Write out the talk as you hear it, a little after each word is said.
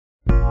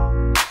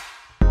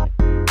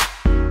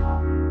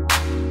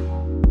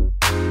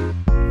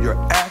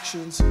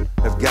actions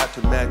have got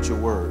to match your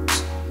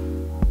words.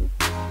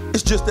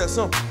 It's just that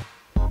simple.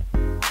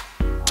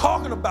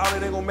 Talking about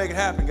it ain't gonna make it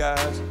happen,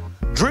 guys.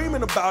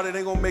 Dreaming about it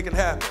ain't gonna make it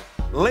happen.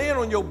 Laying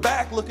on your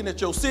back looking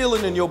at your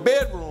ceiling in your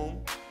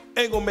bedroom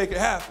ain't gonna make it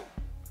happen.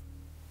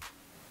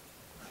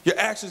 Your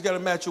actions gotta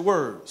match your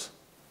words.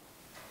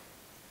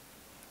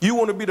 You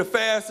wanna be the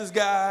fastest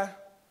guy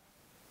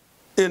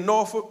in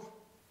Norfolk?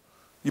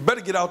 You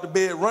better get out the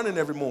bed running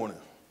every morning,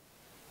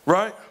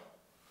 right?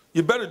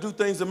 You better do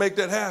things to make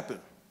that happen.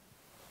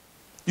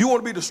 You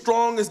wanna be the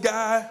strongest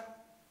guy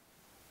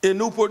in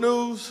Newport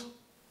News?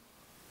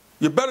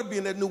 You better be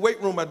in that new weight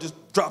room I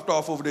just dropped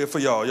off over there for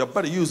y'all. Y'all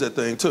better use that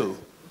thing too.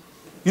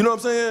 You know what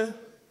I'm saying?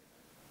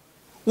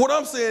 What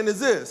I'm saying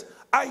is this.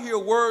 I hear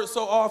words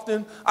so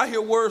often. I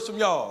hear words from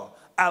y'all.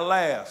 I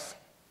laugh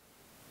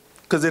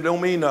because it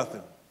don't mean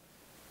nothing.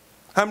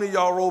 How many of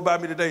y'all rolled by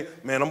me today?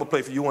 Man, I'm going to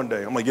play for you one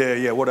day. I'm like,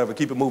 yeah, whatever.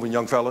 Keep it moving,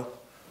 young fella.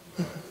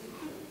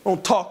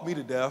 Don't talk me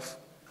to death.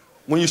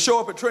 When you show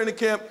up at training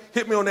camp,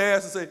 hit me on the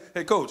ass and say,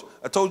 hey, coach,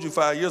 I told you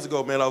 5 years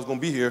ago, man, I was going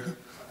to be here.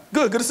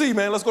 Good to see you,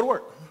 man. Let's go to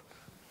work.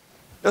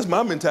 That's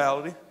my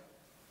mentality.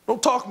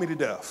 Don't talk me to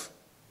death.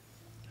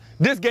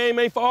 This game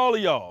ain't for all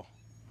of y'all.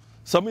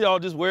 Some of y'all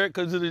just wear it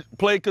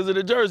play because of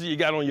the jersey you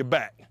got on your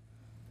back.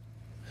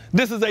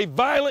 This is a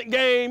violent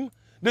game.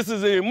 This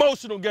is an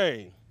emotional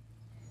game.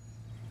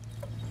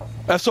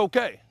 That's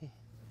okay.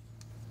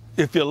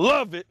 If you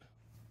love it,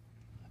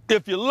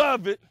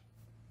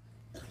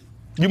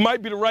 you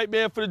might be the right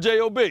man for the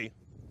JOB.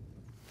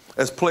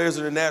 As players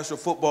in the National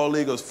Football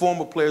League, as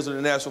former players in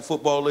the National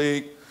Football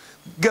League,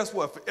 guess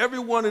what? For every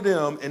one of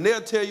them, and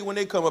they'll tell you when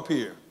they come up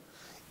here,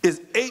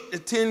 is 8 to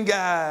 10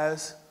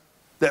 guys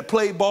that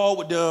played ball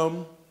with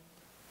them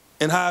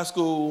in high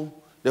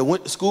school, that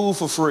went to school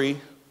for free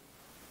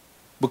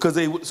because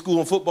they went to school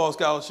on football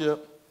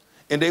scholarship,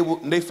 and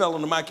they fell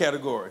into my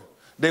category.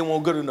 They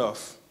weren't good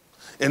enough.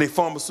 And they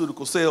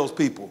pharmaceutical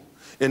salespeople,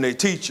 and they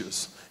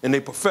teachers, and they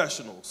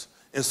professionals,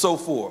 and so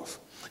forth.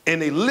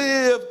 And they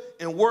live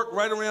and work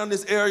right around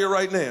this area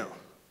right now.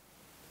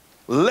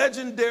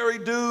 Legendary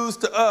dudes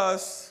to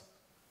us,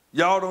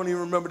 y'all don't even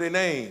remember their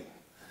name.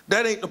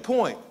 That ain't the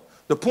point.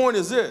 The point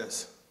is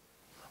this.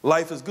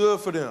 Life is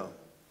good for them.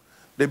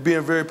 They're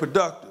being very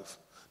productive.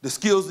 The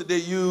skills that they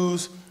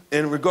use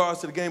in regards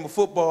to the game of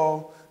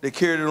football, they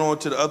carried it on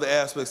to the other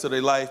aspects of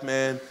their life,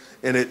 man,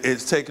 and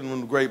it's taken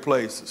them to great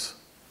places.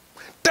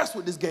 That's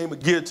what this game will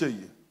give to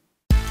you.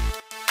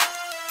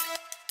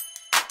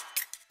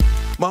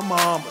 My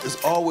mom is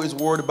always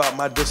worried about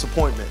my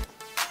disappointment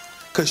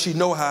because she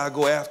know how I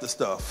go after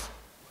stuff.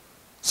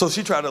 So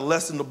she tried to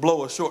lessen the blow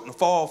or shorten the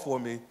fall for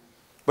me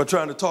by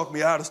trying to talk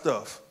me out of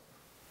stuff.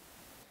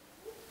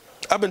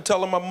 I've been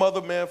telling my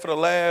mother, man, for the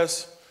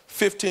last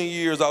 15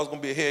 years I was going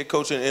to be a head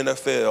coach in the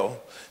NFL,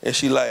 and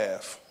she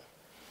laughed.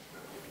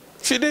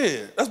 She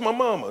did. That's my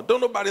mama. Don't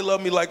nobody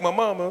love me like my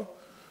mama,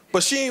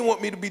 but she ain't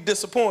want me to be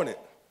disappointed.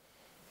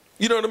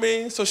 You know what I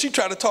mean? So she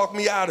tried to talk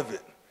me out of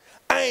it.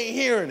 I ain't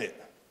hearing it.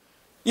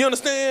 You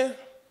understand?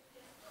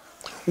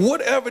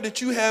 Whatever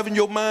that you have in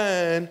your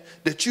mind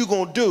that you're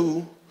going to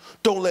do,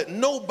 don't let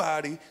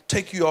nobody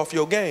take you off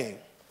your game.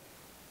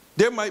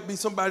 There might be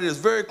somebody that's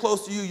very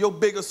close to you, your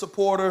biggest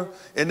supporter,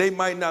 and they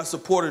might not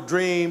support a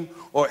dream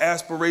or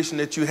aspiration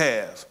that you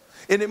have.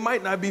 And it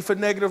might not be for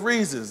negative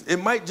reasons. It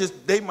might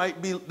just, they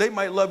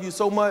might love you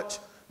so much,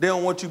 they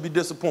don't want you to be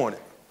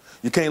disappointed.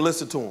 You can't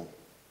listen to them.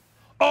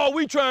 All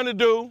we trying to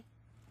do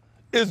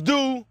is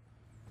do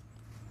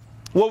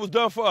what was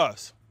done for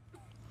us.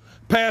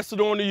 Pass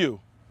it on to you.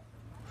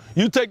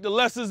 You take the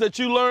lessons that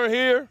you learn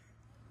here,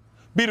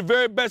 be the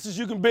very best as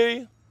you can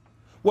be,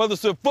 whether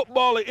it's in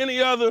football or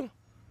any other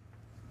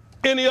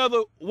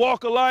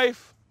walk of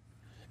life,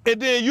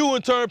 and then you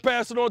in turn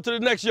pass it on to the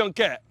next young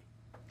cat.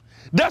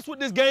 That's what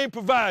this game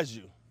provides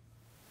you.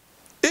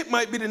 It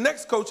might be the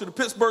next coach of the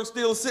Pittsburgh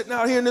Steelers sitting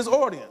out here in this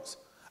audience.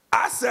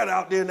 I sat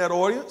out there in that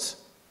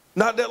audience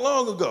not that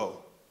long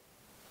ago.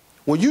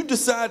 When you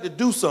decide to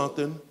do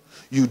something,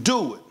 you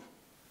do it.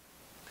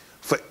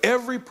 For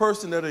every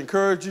person that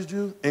encourages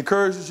you,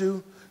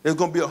 there's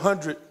going to be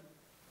 100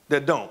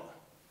 that don't.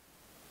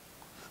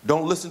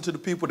 Don't listen to the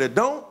people that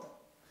don't,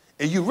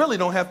 and you really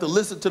don't have to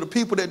listen to the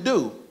people that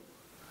do.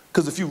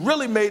 Because if you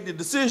really made the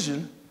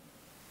decision,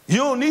 you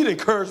don't need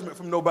encouragement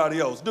from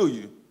nobody else, do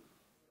you?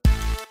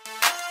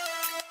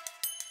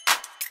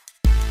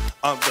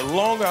 The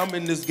longer I'm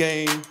in this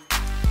game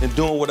and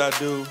doing what I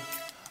do,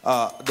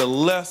 the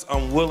less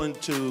I'm willing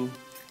to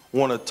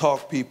want to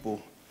talk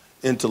people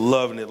into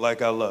loving it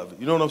like I love it.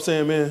 You know what I'm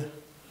saying, man?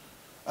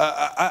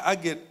 I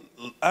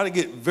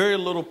get very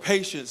little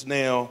patience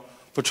now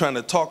for trying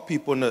to talk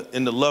people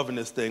into loving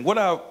this thing. What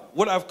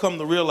I've come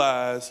to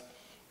realize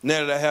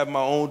now that I have my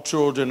own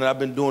children and I've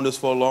been doing this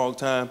for a long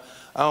time,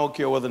 I don't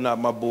care whether or not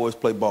my boys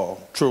play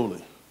ball,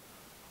 truly.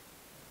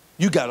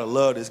 You gotta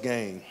love this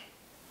game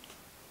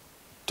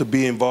to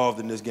be involved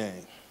in this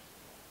game.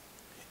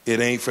 It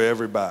ain't for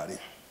everybody.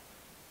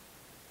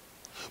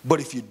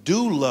 But if you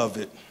do love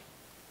it,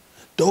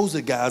 those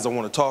are guys I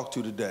want to talk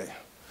to today.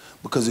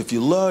 Because if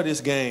you love this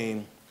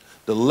game,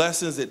 The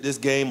lessons that this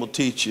game will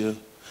teach you,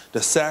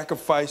 the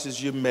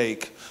sacrifices you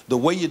make, the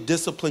way you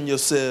discipline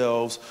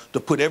yourselves to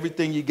put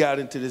everything you got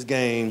into this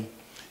game,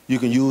 you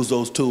can use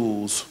those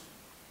tools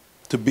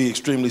to be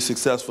extremely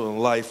successful in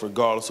life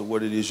regardless of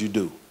what it is you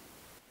do.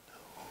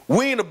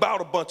 We ain't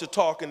about a bunch of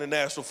talk in the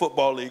National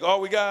Football League, are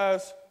we,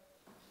 guys?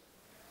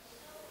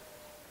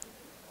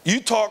 You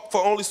talk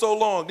for only so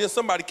long, then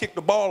somebody kick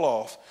the ball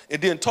off,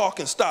 and then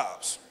talking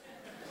stops.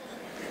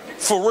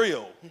 For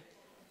real.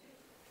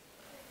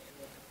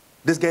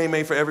 This game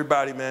ain't for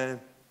everybody, man.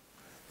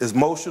 It's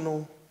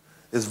emotional,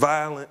 it's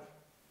violent,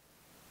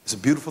 it's a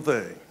beautiful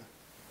thing,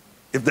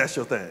 if that's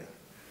your thing.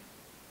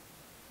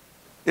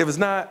 If it's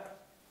not,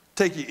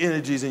 take your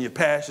energies and your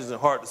passions and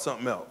heart to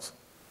something else.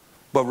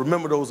 But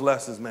remember those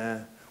lessons,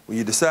 man. When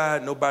you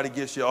decide nobody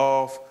gets you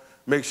off,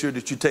 make sure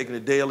that you're taking the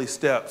daily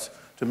steps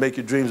to make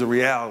your dreams a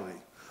reality.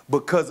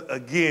 Because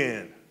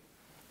again,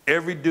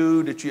 every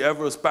dude that you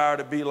ever aspire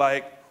to be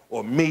like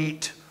or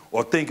meet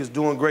or think is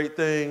doing great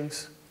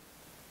things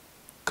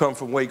come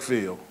from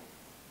Wakefield,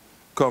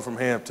 come from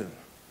Hampton,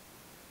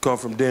 come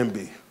from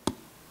Denby.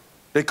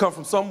 They come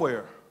from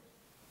somewhere.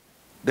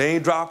 They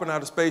ain't dropping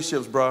out of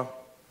spaceships, bro.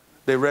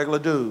 They regular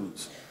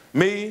dudes.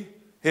 Me,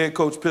 head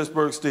coach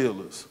Pittsburgh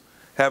Steelers,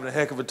 having a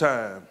heck of a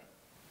time.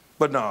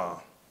 But nah,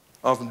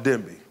 I'm from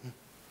Denby.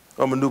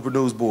 I'm a Newport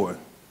News boy.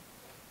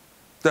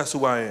 That's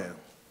who I am.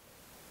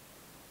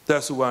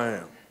 That's who I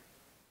am.